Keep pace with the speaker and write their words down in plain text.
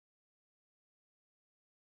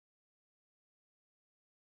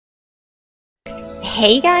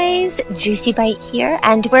Hey guys, Juicy Byte here,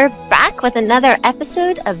 and we're back with another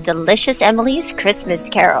episode of Delicious Emily's Christmas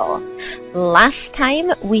Carol. Last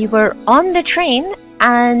time we were on the train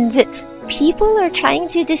and people are trying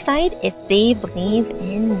to decide if they believe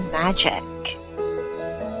in magic.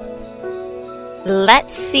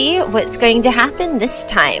 Let's see what's going to happen this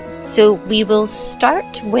time. So we will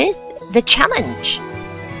start with the challenge.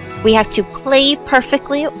 We have to play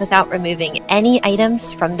perfectly without removing any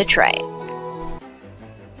items from the tray.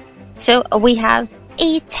 So we have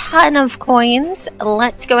a ton of coins.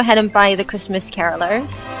 Let's go ahead and buy the Christmas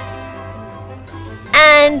Carolers.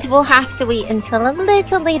 And we'll have to wait until a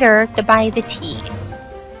little later to buy the tea.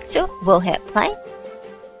 So we'll hit play.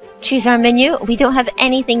 Choose our menu. We don't have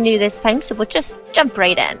anything new this time, so we'll just jump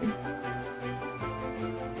right in.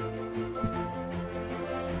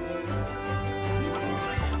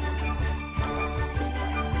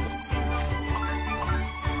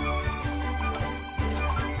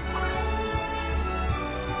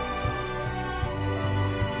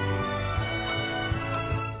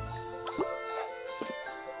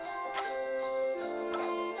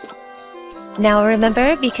 Now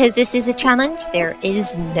remember, because this is a challenge, there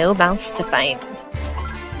is no mouse to find.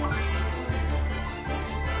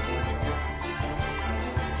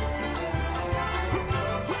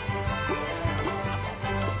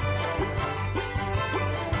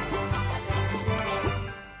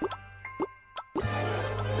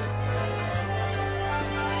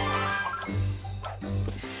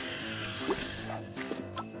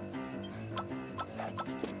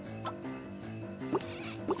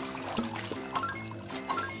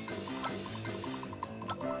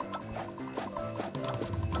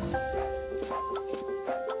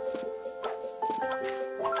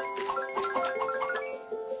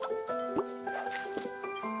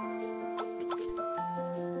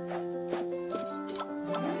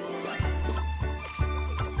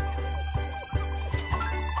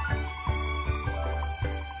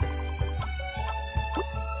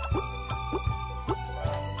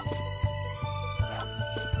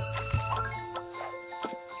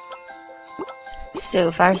 So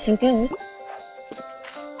far, so good.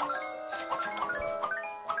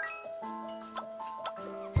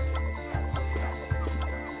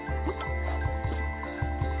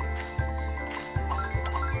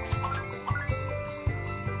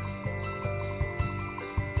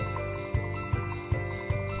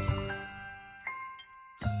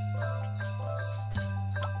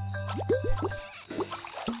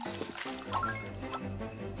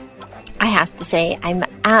 I have to say, I'm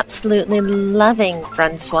absolutely loving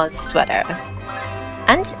Francois's sweater.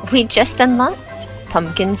 And we just unlocked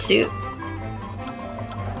pumpkin soup.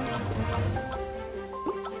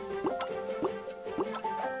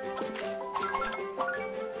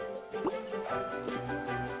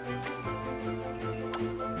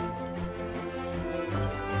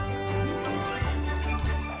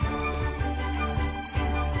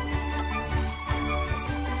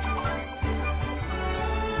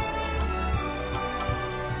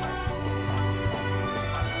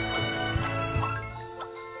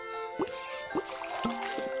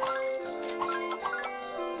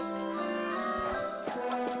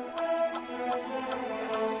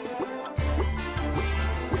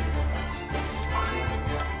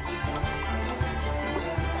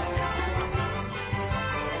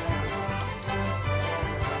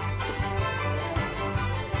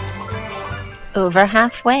 Over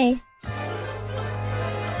halfway.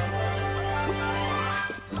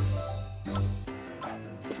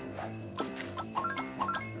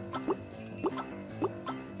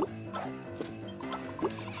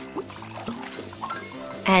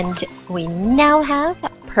 And we now have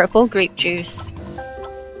purple grape juice.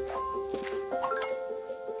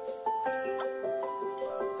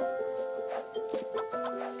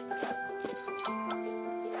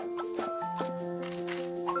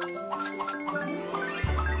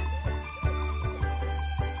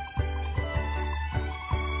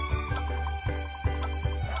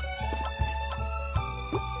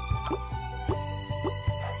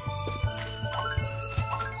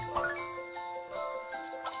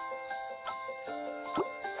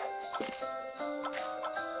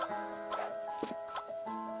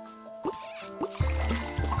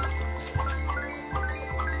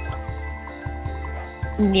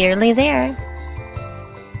 Nearly there.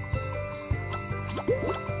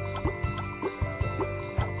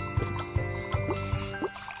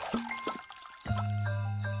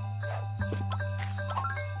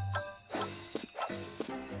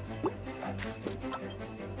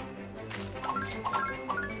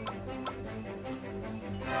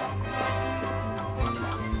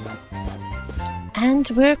 And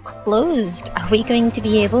we're closed. Are we going to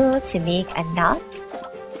be able to make enough?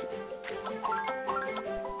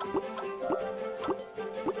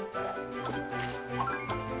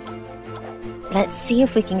 Let's see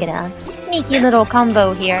if we can get a sneaky little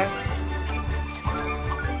combo here.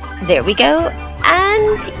 There we go.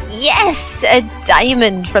 And yes, a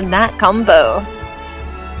diamond from that combo.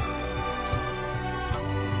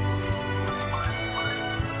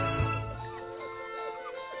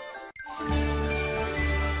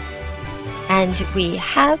 And we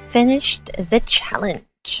have finished the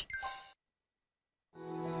challenge.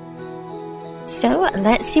 So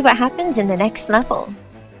let's see what happens in the next level.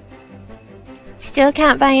 Still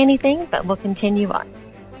can't buy anything, but we'll continue on.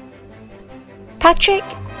 Patrick,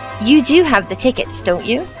 you do have the tickets, don't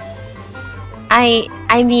you?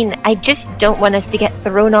 I mean, I just don't want us to get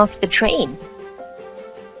thrown off the train.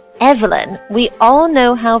 Evelyn, we all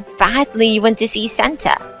know how badly you want to see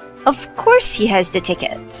Santa. Of course he has the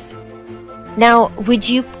tickets. Now, would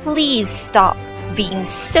you please stop being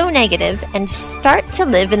so negative and start to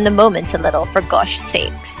live in the moment a little, for gosh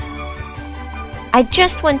sakes? I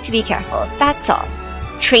just want to be careful, that's all.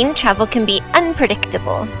 Train travel can be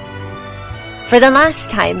unpredictable. For the last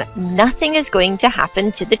time, nothing is going to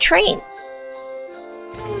happen to the train.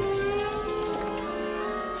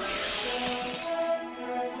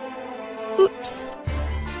 Oops.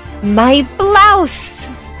 My blouse!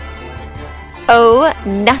 Oh,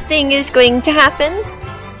 nothing is going to happen?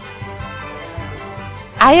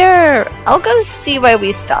 I'll go see why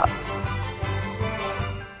we stopped.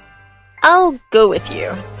 I'll go with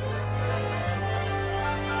you.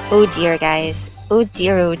 Oh dear, guys. Oh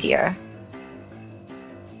dear, oh dear.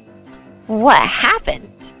 What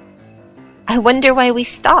happened? I wonder why we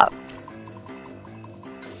stopped.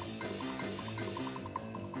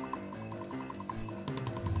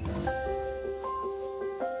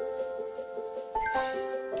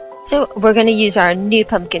 So we're going to use our new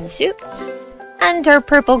pumpkin soup and our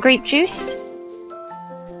purple grape juice.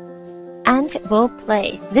 And we'll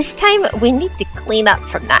play. This time we need to clean up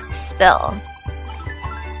from that spill.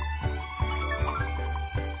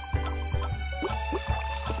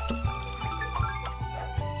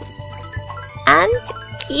 And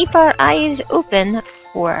keep our eyes open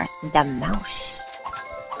for the mouse.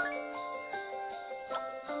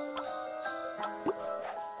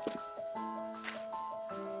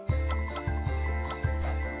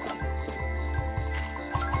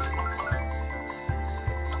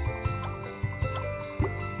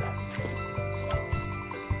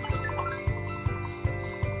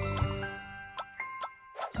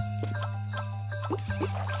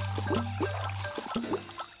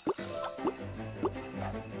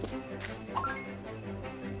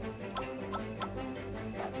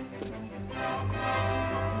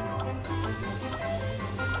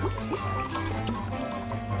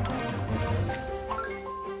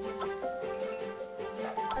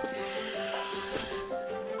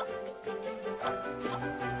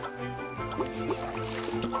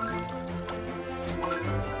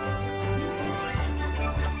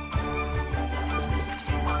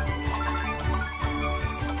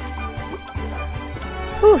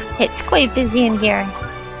 Whew, it's quite busy in here.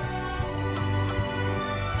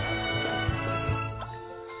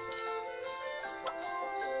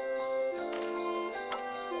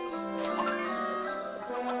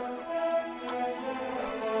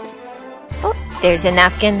 Oh, there's a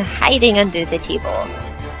napkin hiding under the table.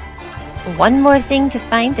 One more thing to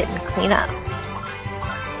find and clean up.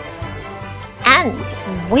 And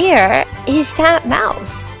where is that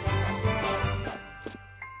mouse?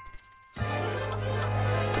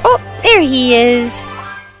 There he is!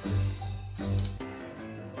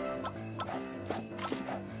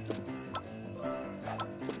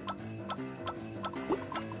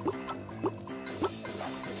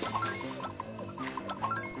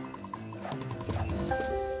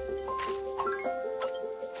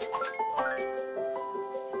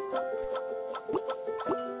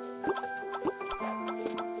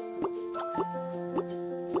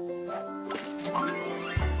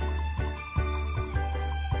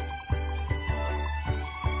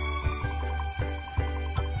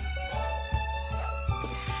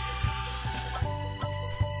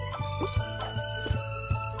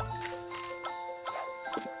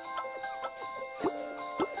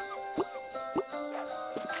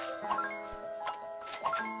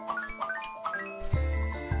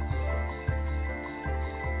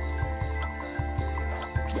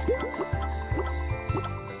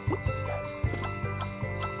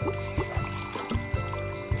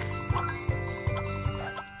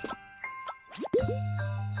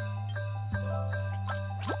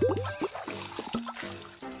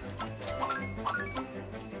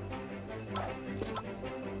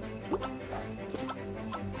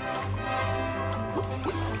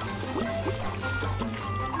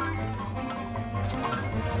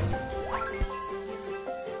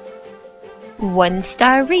 1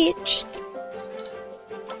 star reached.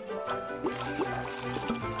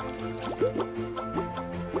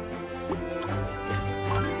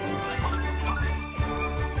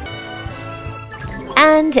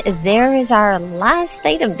 And there is our last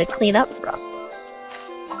item to clean up from.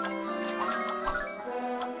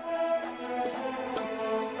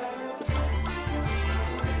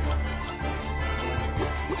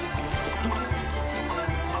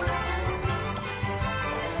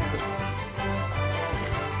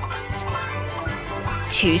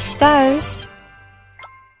 Two stars.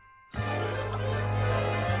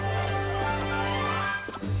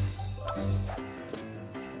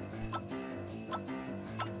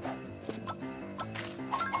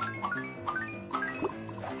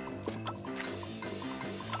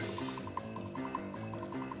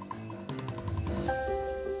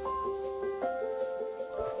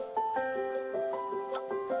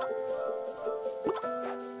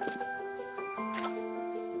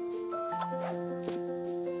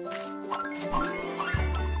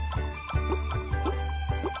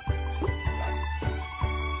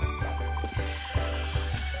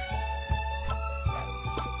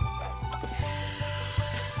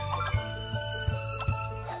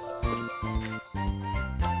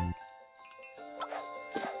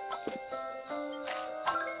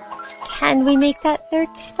 Can we make that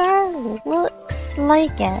 3rd star? Looks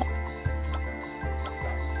like it.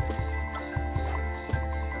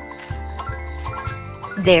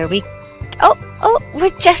 There we... Oh,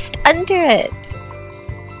 we're just under it.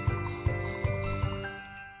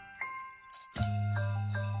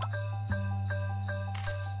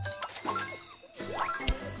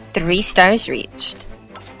 Three stars reached.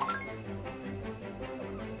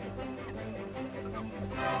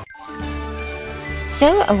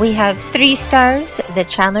 So we have 3 stars, the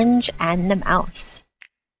challenge, and the mouse.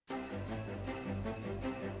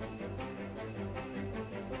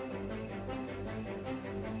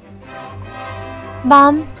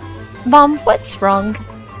 Mom, what's wrong?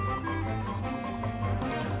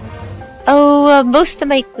 Oh, most of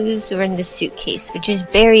my clues are in the suitcase, which is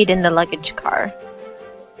buried in the luggage car.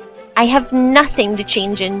 I have nothing to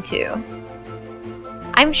change into.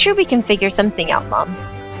 I'm sure we can figure something out, Mom.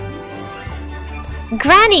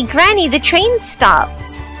 Granny, the train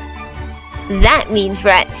stopped! That means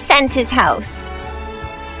we're at Santa's house.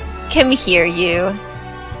 Come here, you.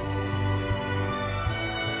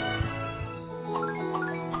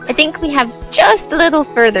 I think we have just a little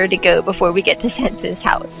further to go before we get to Santa's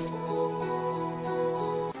house.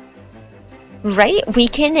 Right, we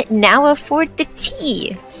can now afford the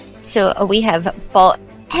tea. So we have bought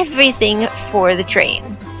everything for the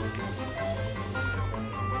train.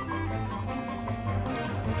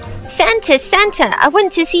 Santa, I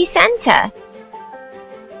want to see Santa.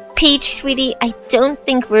 Peach, sweetie, I don't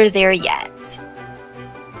think we're there yet.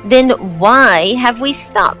 Then why have we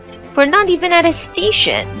stopped? We're not even at a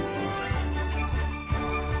station.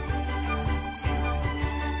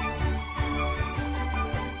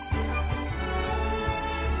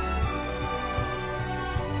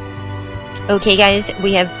 Okay guys,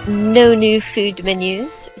 we have no new food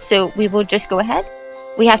menus, so we will just go ahead.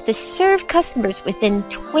 We have to serve customers within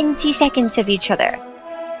 20 seconds of each other.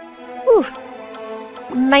 Whew.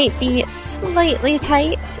 Might be slightly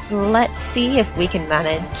tight. Let's see if we can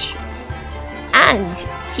manage. And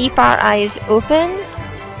keep our eyes open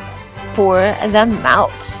for the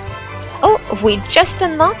mouse. Oh, we just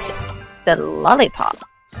unlocked the lollipop.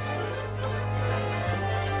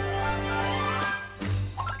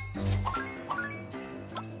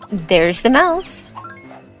 There's the mouse.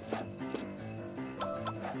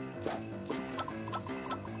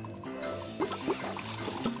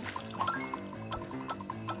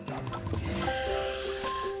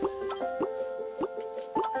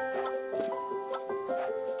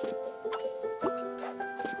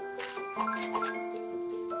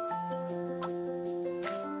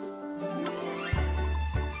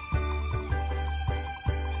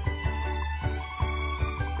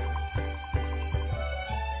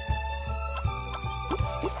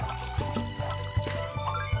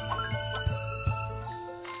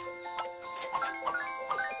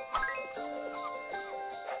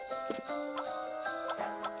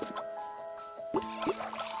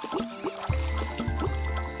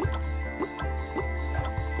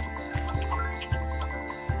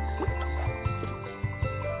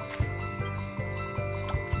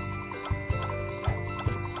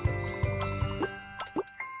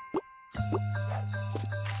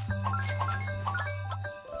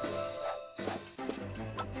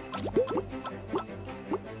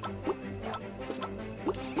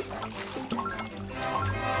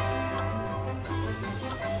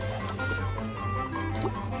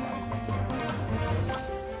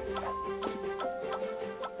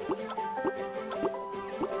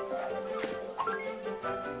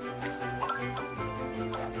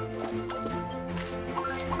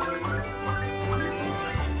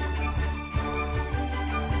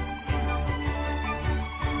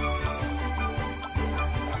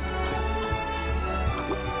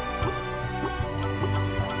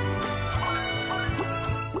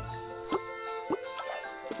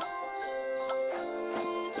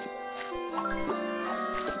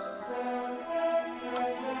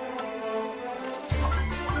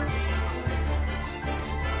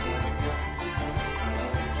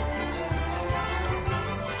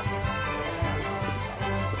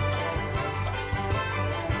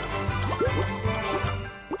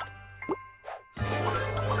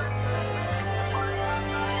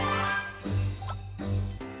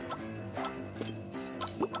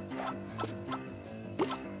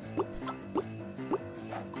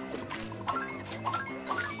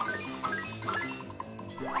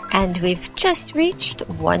 And we've just reached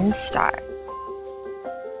 1 star.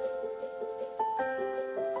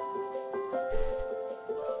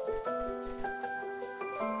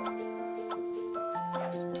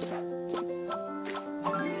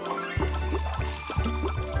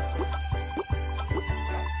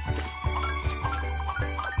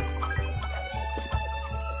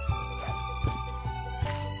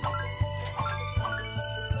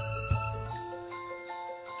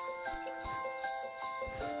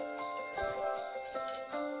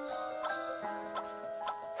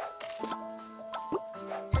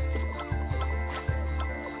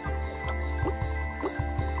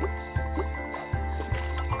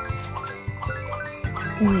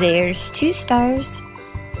 There's 2 stars.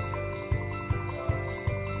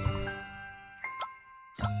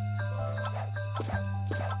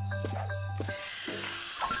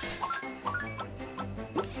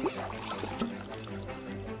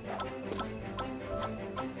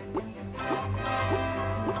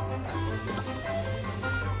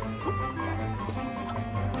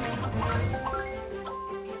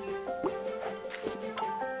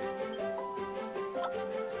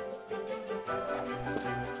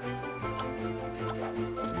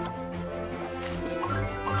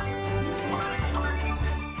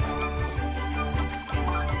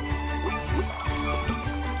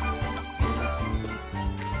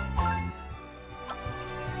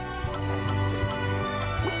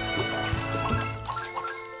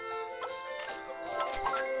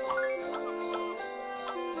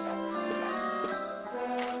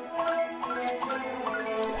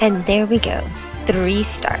 And there we go, 3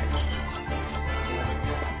 stars.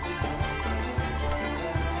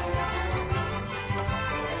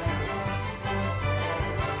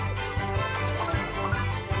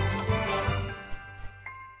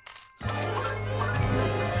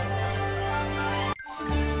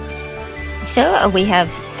 So we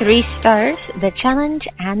have 3 stars, the challenge,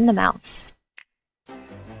 and the mouse.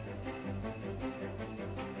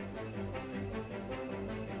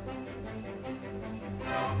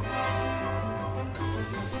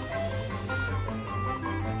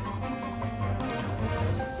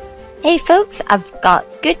 Hey folks, I've got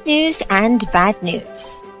good news and bad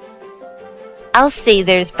news. I'll say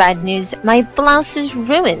there's bad news. My blouse is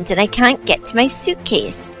ruined and I can't get to my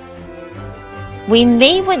suitcase. We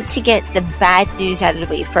may want to get the bad news out of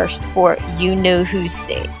the way first for you-know-who's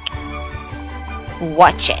sake.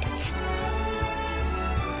 Watch it.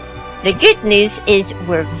 The good news is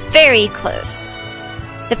we're very close.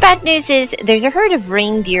 The bad news is there's a herd of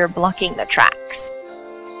reindeer blocking the tracks.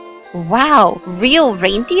 Wow, real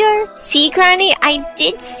reindeer? See, Granny, I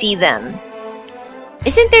did see them.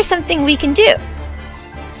 Isn't there something we can do?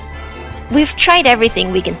 We've tried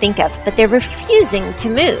everything we can think of, but they're refusing to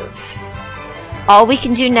move. All we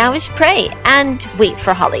can do now is pray and wait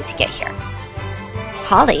for Holly to get here.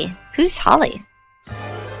 Holly? Who's Holly?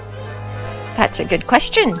 That's a good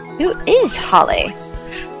question. Who is Holly?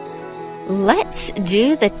 Let's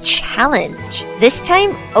do the challenge. This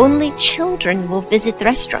time, only children will visit the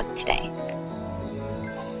restaurant today.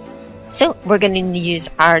 So, we're going to use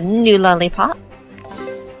our new lollipop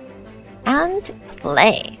and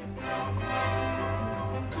play.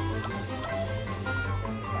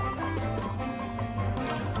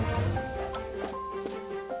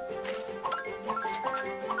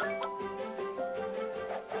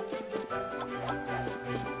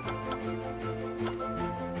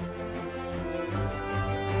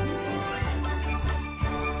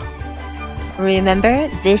 Remember,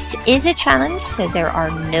 this is a challenge, so there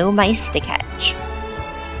are no mice to catch.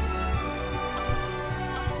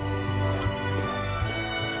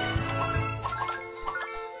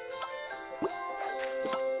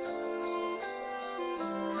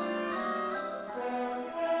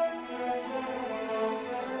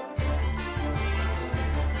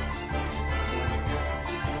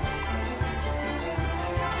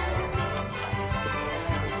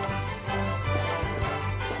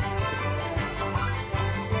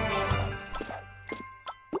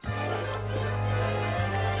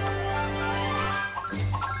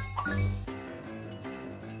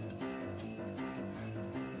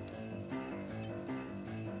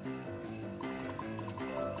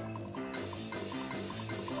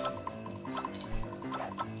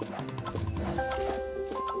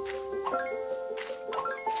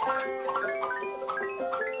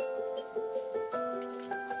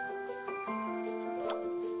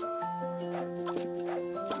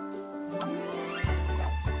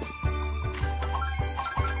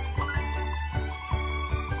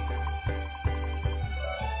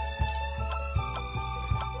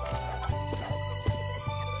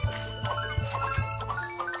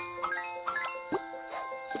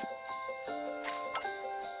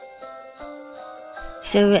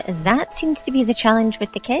 So that seems to be the challenge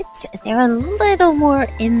with the kids. They're a little more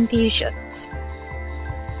impatient.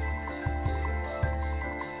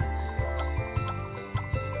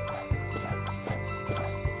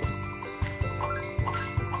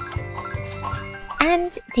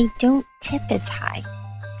 And they don't tip as high.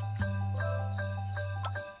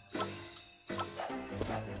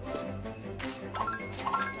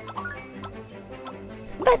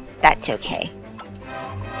 But that's okay.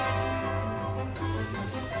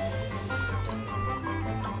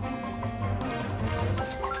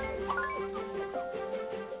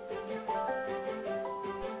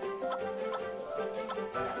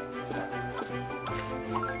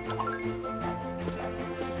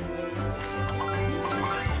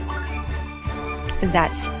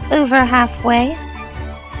 That's over halfway.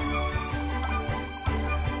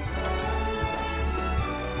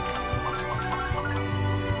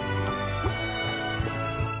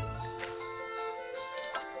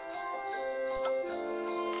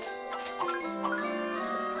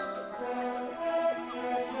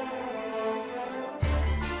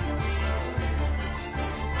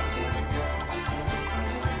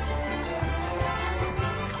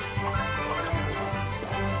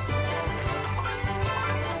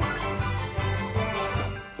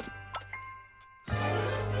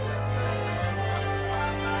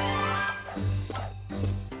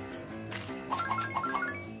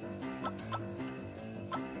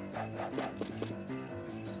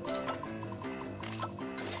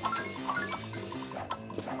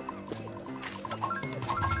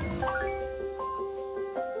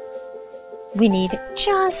 We need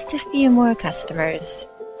just a few more customers.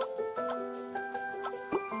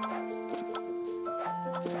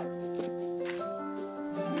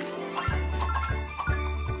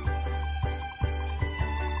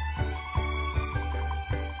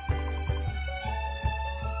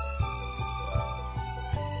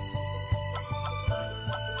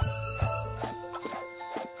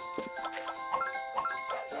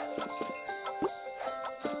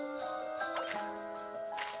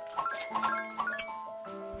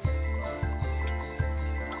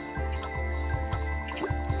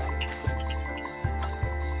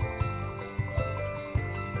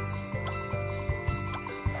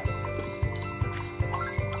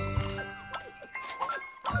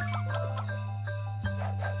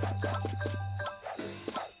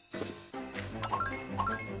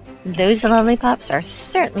 Those lollipops are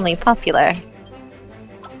certainly popular.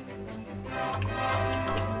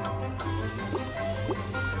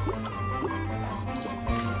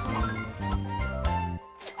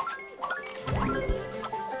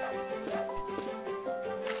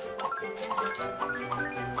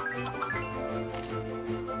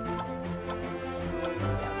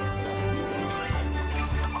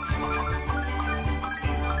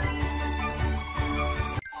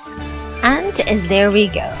 And there we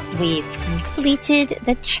go. We've completed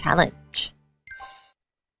the challenge.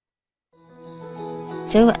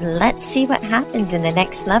 So let's see what happens in the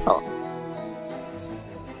next level.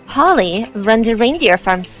 Holly runs a reindeer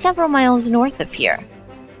farm several miles north of here.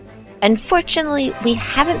 Unfortunately, we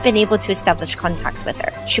haven't been able to establish contact with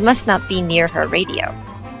her. She must not be near her radio.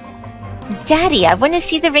 Daddy, I want to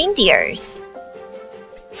see the reindeers.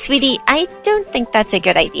 Sweetie, I don't think that's a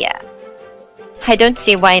good idea. I don't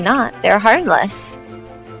see why not. They're harmless.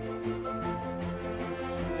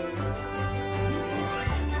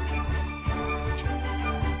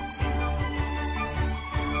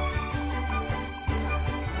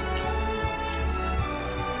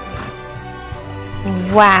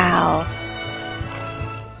 Wow.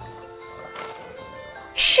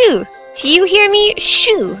 Shoo! Do you hear me?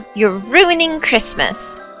 Shoo! You're ruining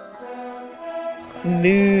Christmas.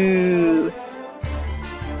 Moo.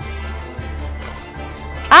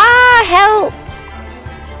 Ah, help!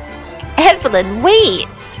 Evelyn,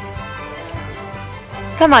 wait!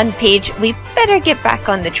 Come on, Paige, we better get back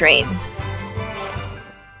on the train.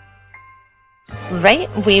 Right,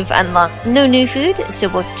 we've unlocked no new food, so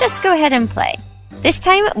we'll just go ahead and play. This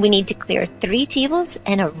time, we need to clear 3 tables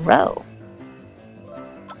in a row.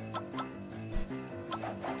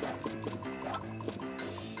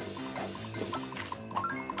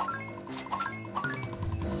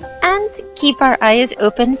 And keep our eyes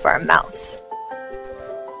open for a mouse.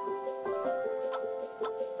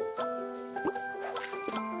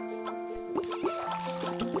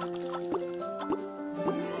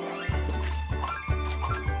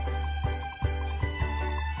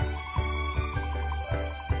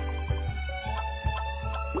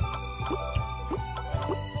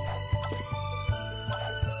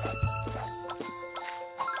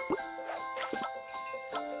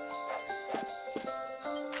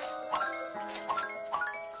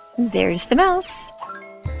 There's the mouse.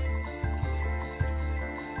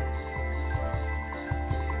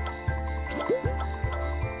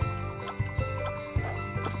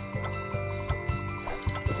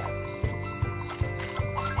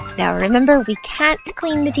 Now remember, we can't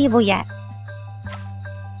clean the table yet.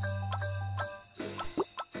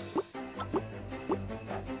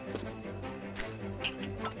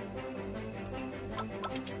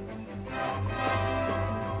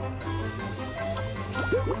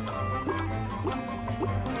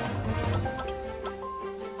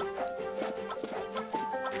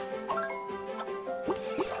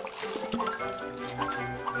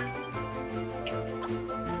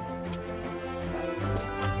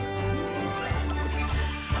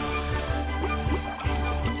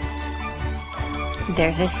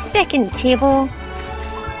 There's a second table.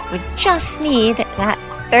 We just need that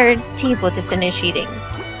third table to finish eating.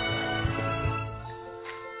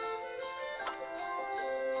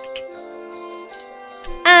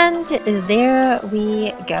 And there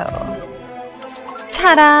we go.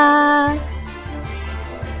 Ta-da!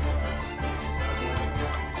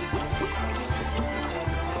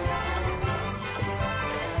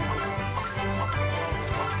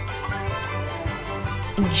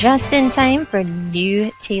 Just in time for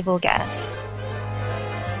new table guests.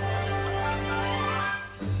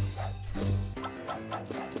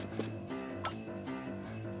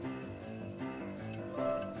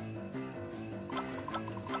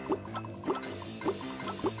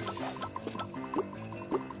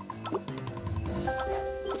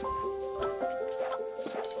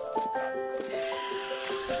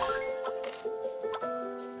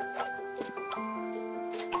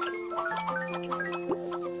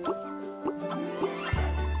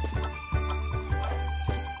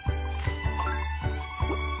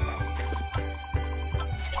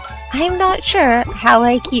 I'm not sure how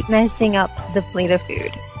I keep messing up the plate of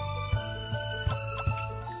food.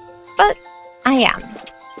 But I am.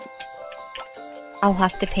 I'll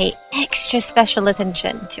have to pay extra special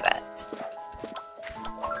attention to it.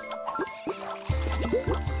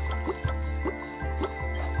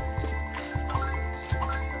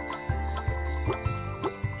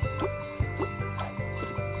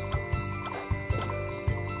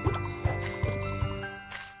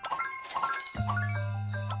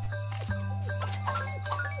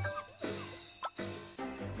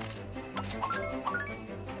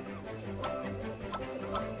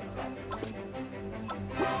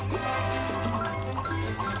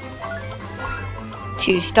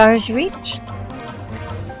 Two stars reached.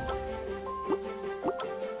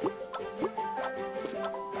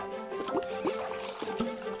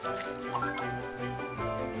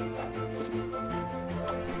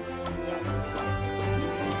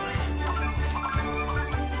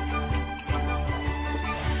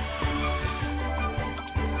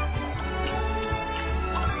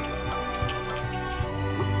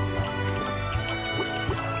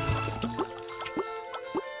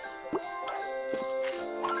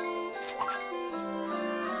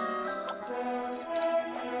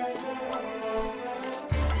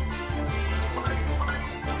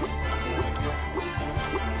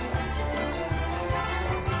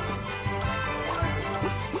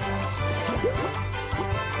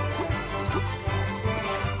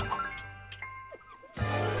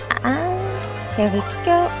 There we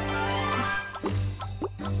go.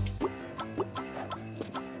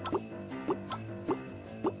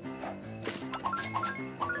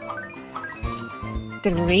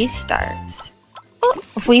 Three stars. Oh,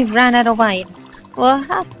 we've run out of wine. We'll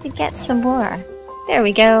have to get some more. There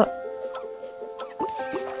we go.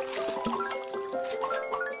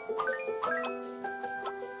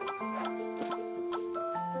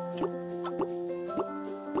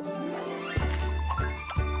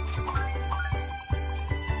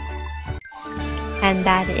 And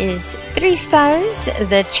that is 3 stars,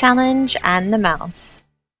 the challenge, and the mouse.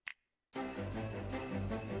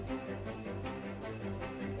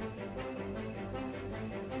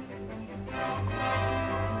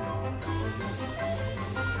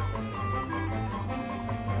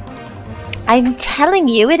 I'm telling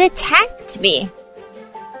you, it attacked me.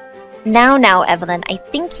 Now, Evelyn, I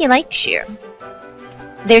think he likes you.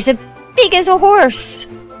 There's a big as a horse.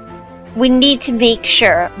 We need to make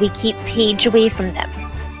sure we keep Paige away from them.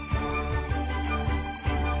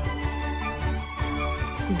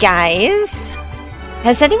 Guys,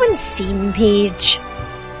 has anyone seen Paige?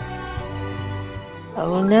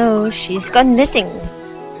 Oh no, she's gone missing.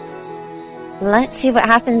 Let's see what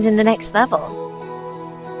happens in the next level.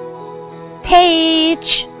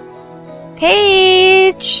 Paige!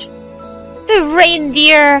 Paige! The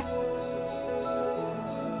reindeer!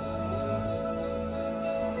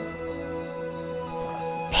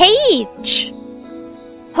 Paige!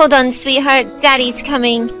 Hold on, sweetheart. Daddy's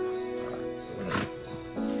coming.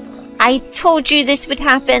 I told you this would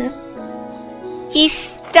happen. He's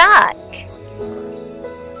stuck.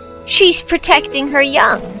 She's protecting her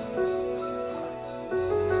young.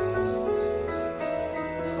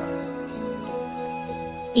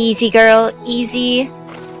 Easy, girl. Easy.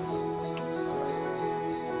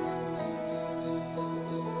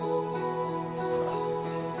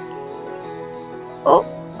 Oh,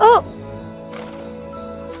 oh.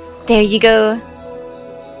 There you go.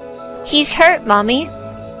 He's hurt, Mommy.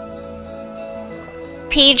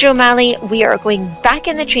 Paige O'Malley, we are going back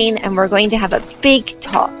in the train and we're going to have a big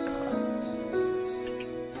talk.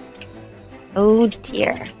 Oh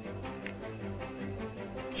dear.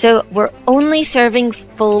 So we're only serving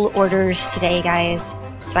full orders today, guys.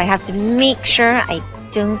 So I have to make sure I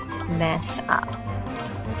don't mess up.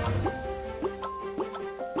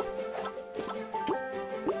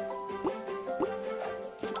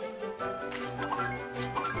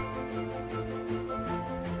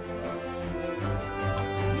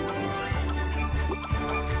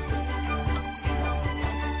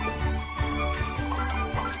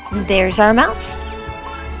 There's our mouse.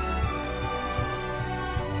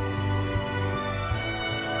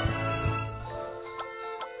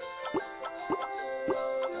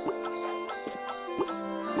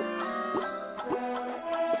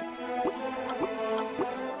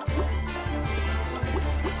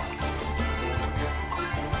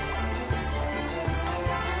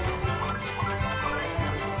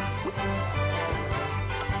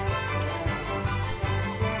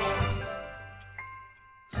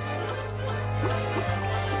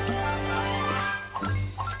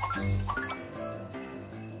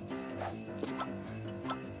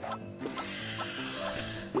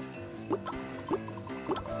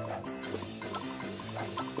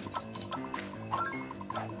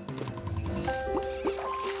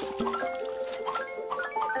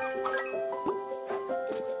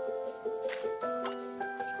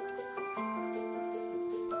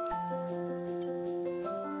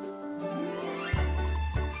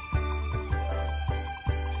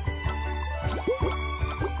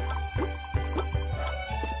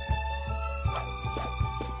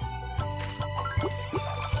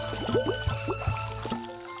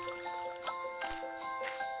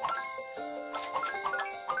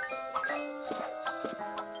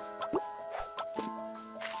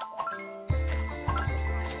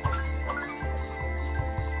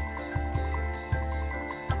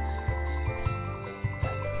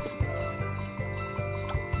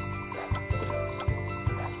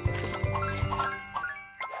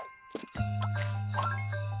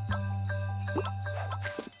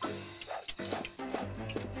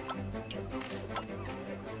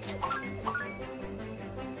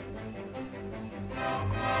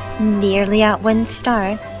 Nearly at 1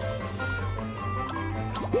 star.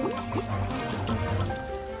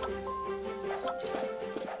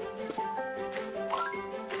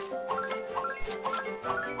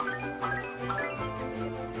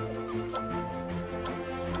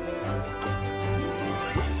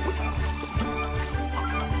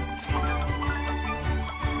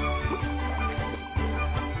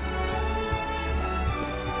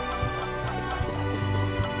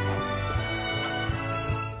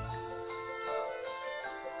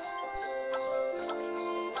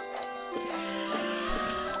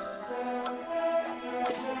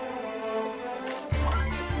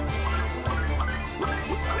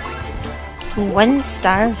 One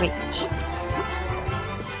star reached.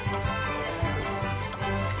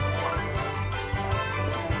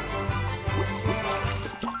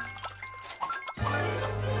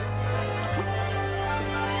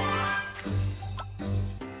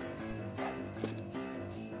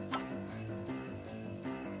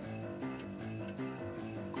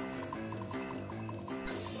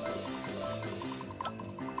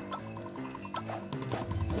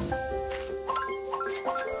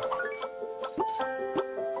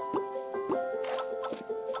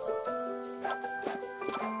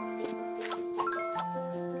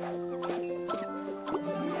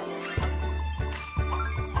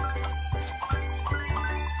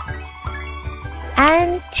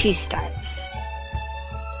 And 2 stars.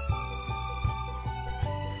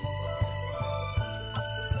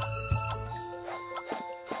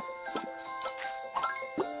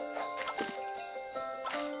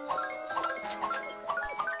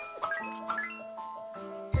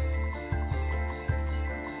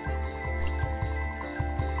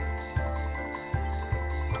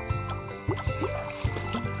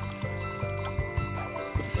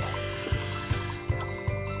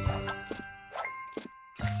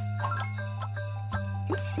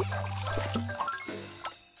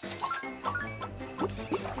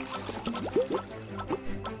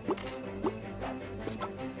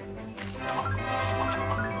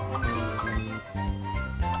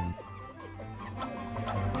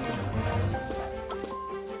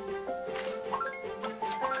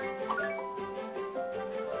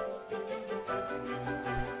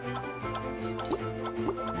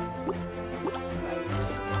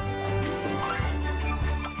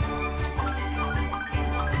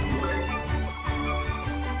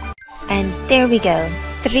 And there we go.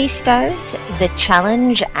 3 stars, the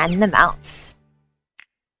challenge, and the mouse.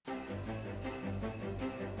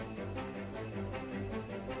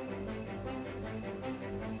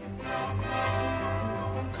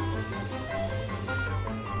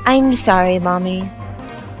 I'm sorry, Mommy.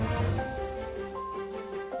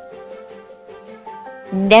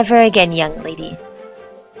 Never again, young lady.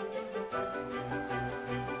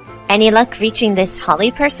 Any luck reaching this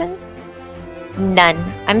Holly person? None.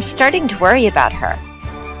 I'm starting to worry about her.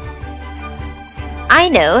 I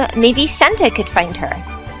know, maybe Santa could find her.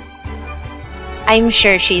 I'm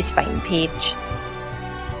sure she's fine, Paige.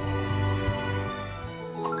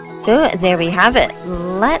 So there we have it.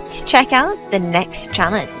 Let's check out the next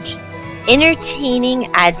challenge. Entertaining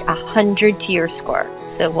adds 100 to your score,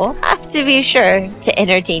 so we'll have to be sure to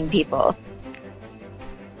entertain people.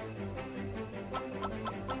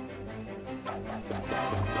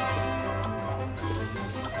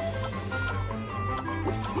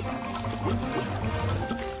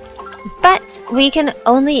 But we can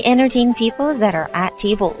only entertain people that are at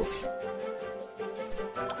tables.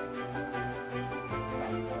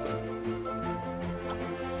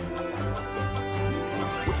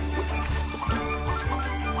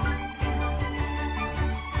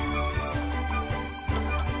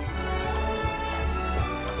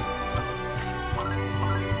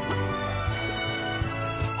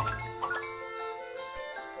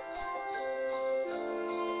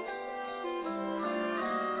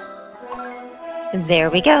 There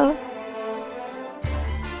we go.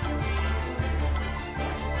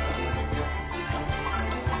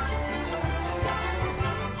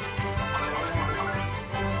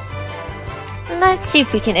 Let's see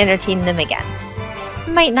if we can entertain them again.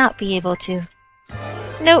 Might not be able to.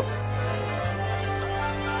 Nope.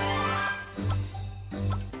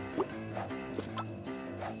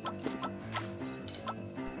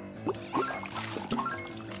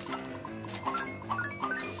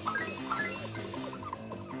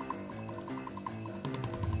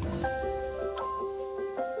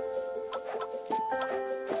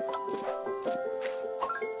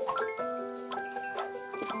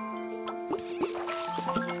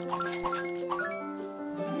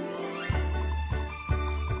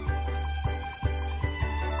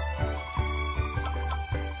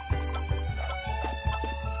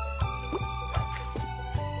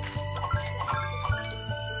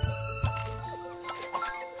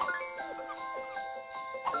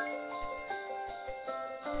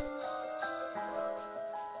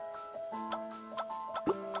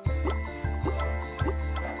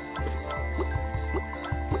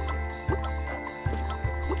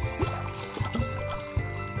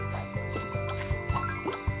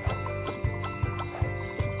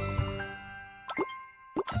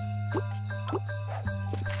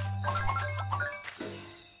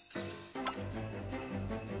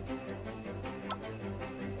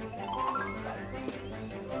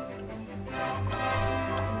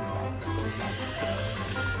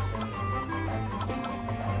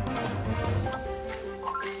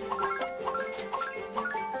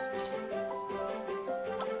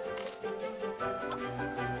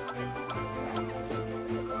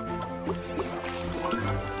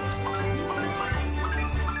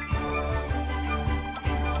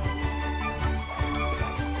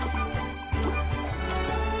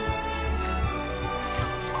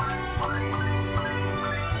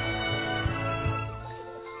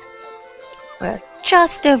 We're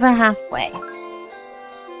just over halfway.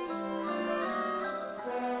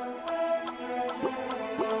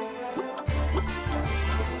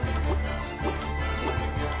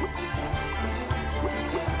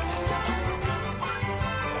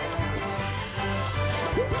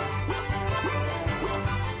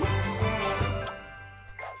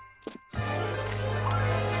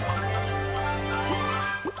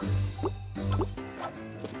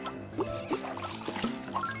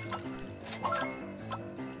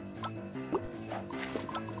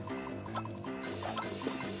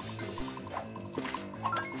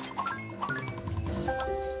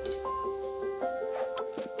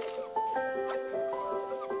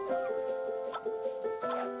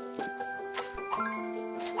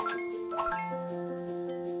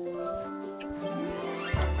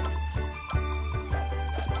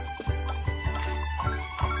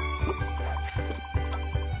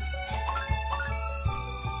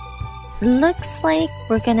 looks like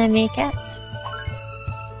we're gonna make it.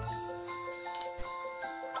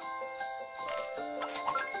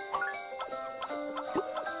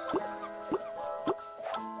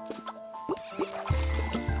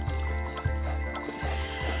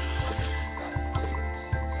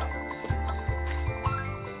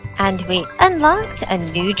 And we unlocked a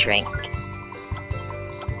new drink.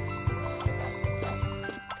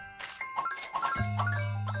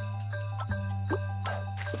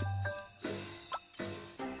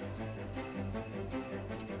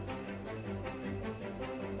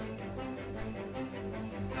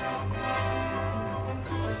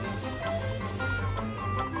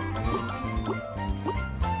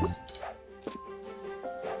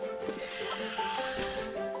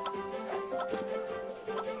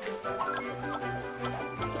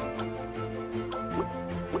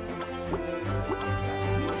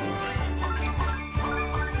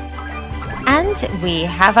 And we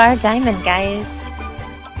have our diamond, guys.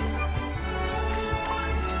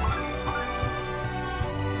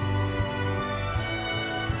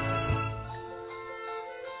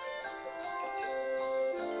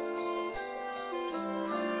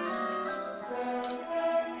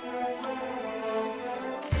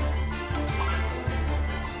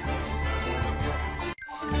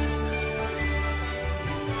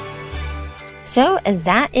 So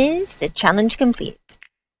that is the challenge complete.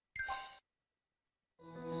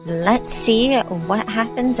 Let's see what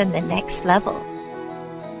happens in the next level.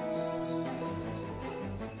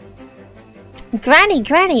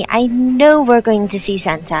 Granny, I know we're going to see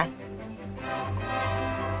Santa.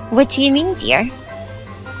 What do you mean, dear?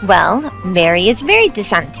 Well, Mary is married to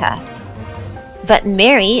Santa. But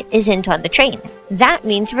Mary isn't on the train. That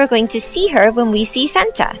means we're going to see her when we see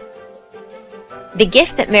Santa. The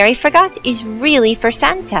gift that Mary forgot is really for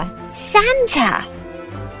Santa. Santa!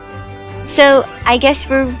 So, I guess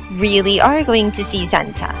we really are going to see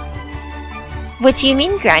Santa. What do you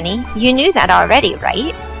mean, Granny? You knew that already,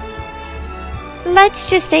 right? Let's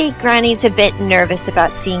just say Granny's a bit nervous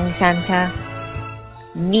about seeing Santa.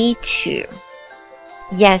 Me too.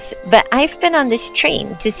 Yes, but I've been on this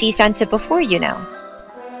train to see Santa before, you know.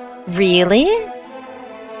 Really?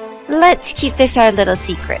 Let's keep this our little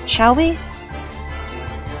secret, shall we?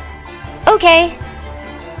 Okay.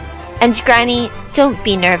 And Granny, don't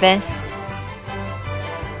be nervous.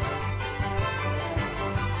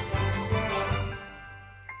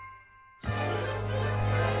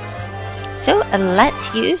 So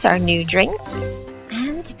let's use our new drink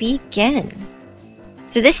and begin.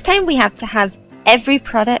 So this time we have to have every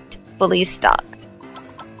product fully stocked.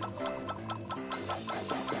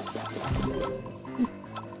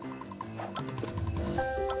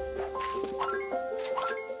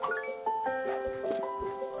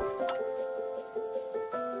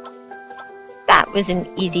 That was an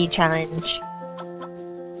easy challenge.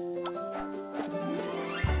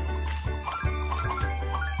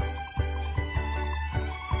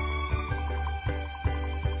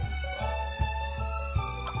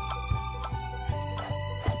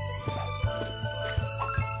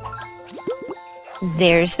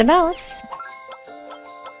 There's the mouse.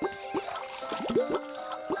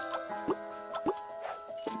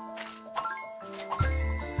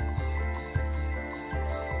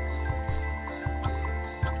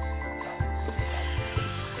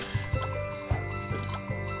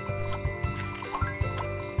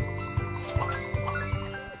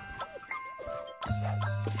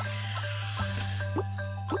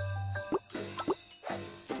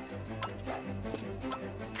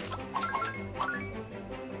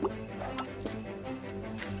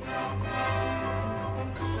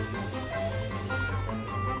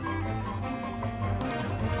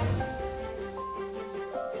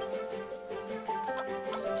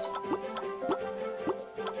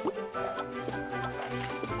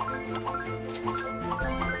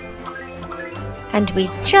 And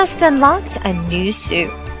we just unlocked a new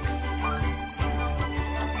suit.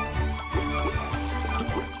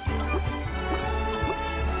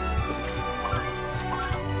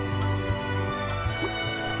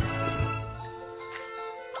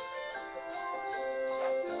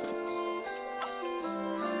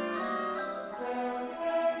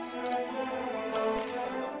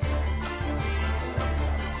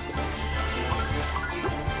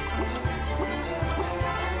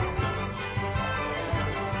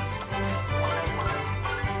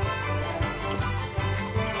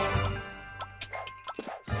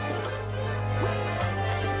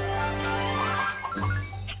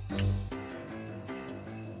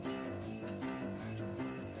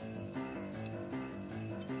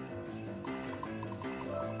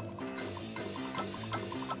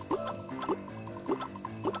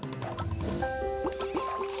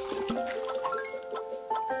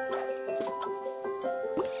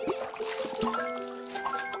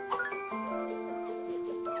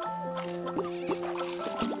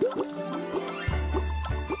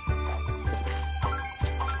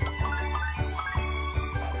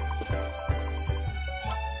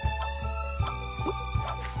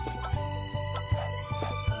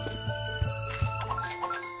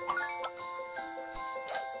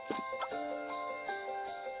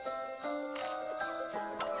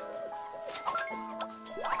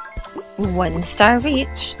 1 star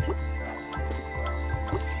reached.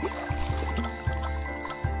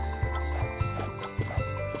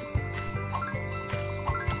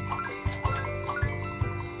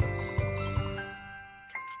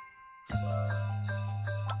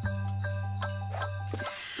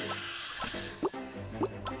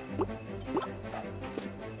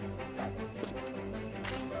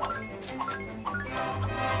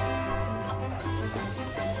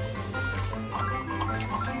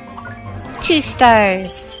 Two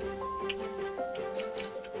stars.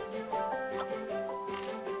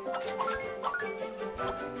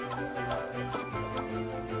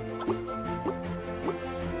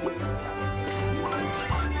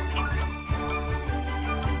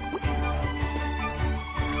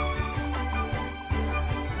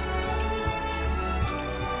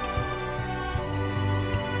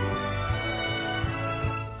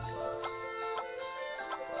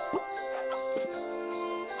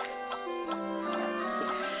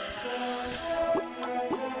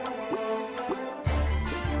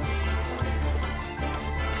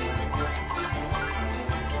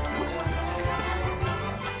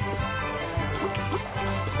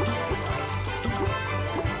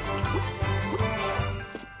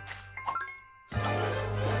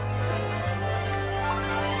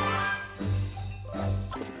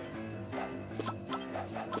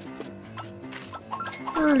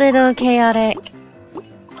 A little chaotic.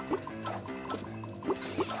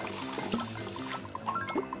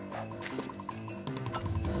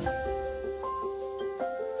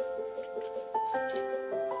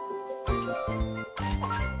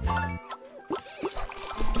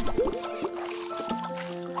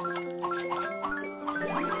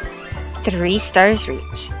 Three stars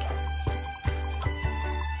reached.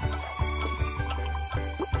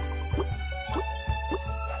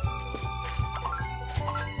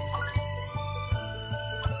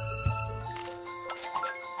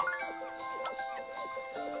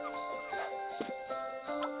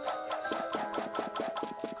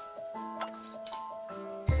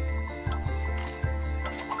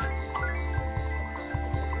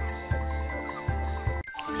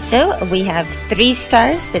 So we have 3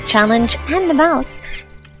 stars, the challenge, and the mouse.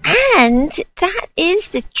 And that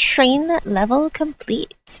is the train level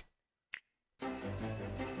complete.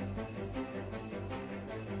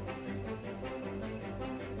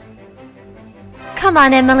 Come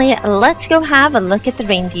on, Emily, let's go have a look at the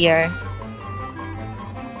reindeer.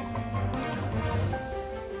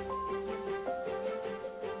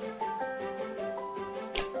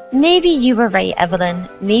 Maybe you were right, Evelyn.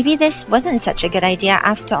 Maybe this wasn't such a good idea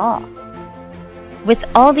after all. With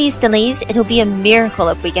all these delays, it'll be a miracle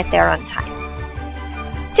if we get there on time.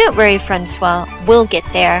 Don't worry, Francois, we'll get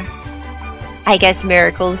there. I guess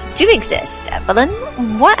miracles do exist, Evelyn.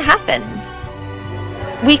 What happened?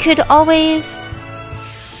 We could always...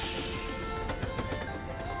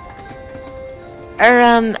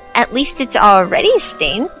 at least it's already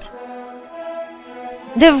stained.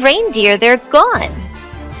 The reindeer, they're gone.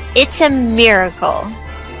 It's a miracle.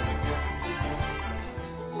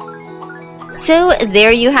 So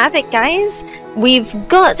there you have it, guys. We've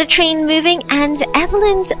got the train moving and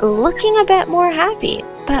Evelyn's looking a bit more happy.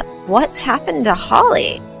 But what's happened to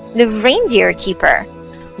Holly, the reindeer keeper?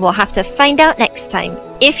 We'll have to find out next time.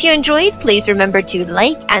 If you enjoyed, please remember to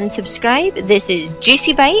like and subscribe. This is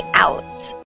Juicy Byte out.